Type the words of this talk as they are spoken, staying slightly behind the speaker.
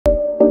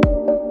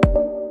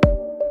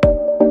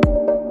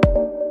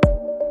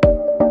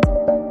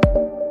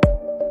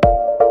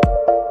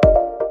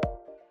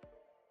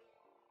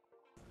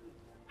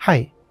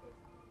Hi,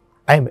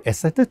 I am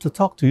excited to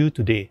talk to you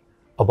today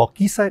about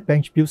Keysight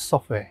Bench Build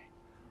software.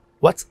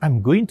 What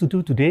I'm going to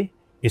do today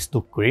is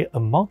to create a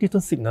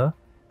multi-tone signal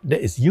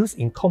that is used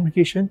in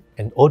communication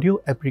and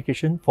audio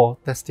application for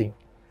testing.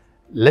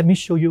 Let me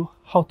show you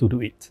how to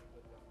do it.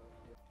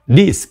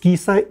 This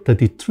Keysight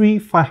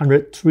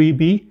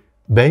 33503B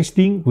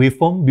BenchLink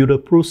Waveform Builder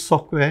Pro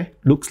software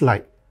looks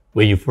like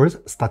when you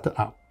first started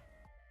out.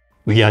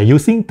 We are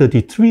using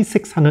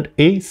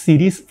 33600A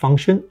series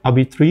function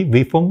arbitrary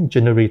waveform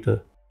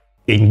generator.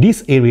 In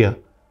this area,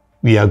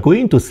 we are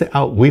going to set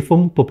out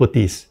waveform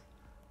properties.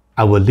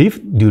 I will leave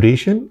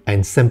duration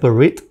and sample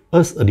rate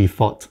as a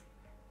default.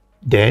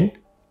 Then,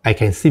 I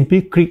can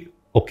simply click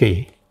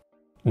OK.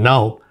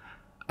 Now,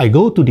 I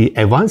go to the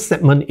advanced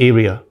segment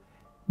area.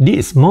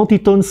 This is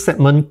multi-tone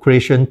segment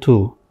creation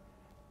tool.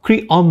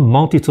 Click on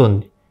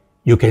multi-tone.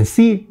 You can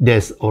see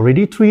there's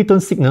already 3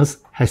 tone signals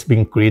has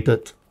been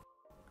created.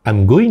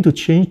 I'm going to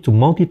change to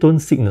multi-tone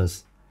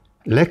signals.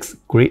 Let's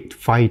create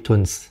 5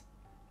 tones.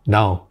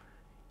 Now,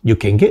 you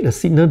can get the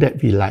signal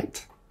that we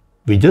like.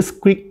 We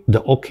just click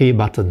the OK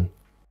button.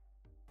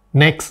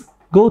 Next,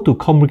 go to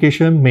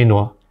Communication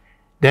menu.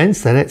 Then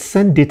select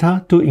Send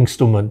Data to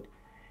Instrument.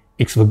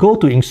 It will go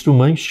to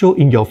Instrument shown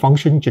in your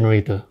function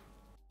generator.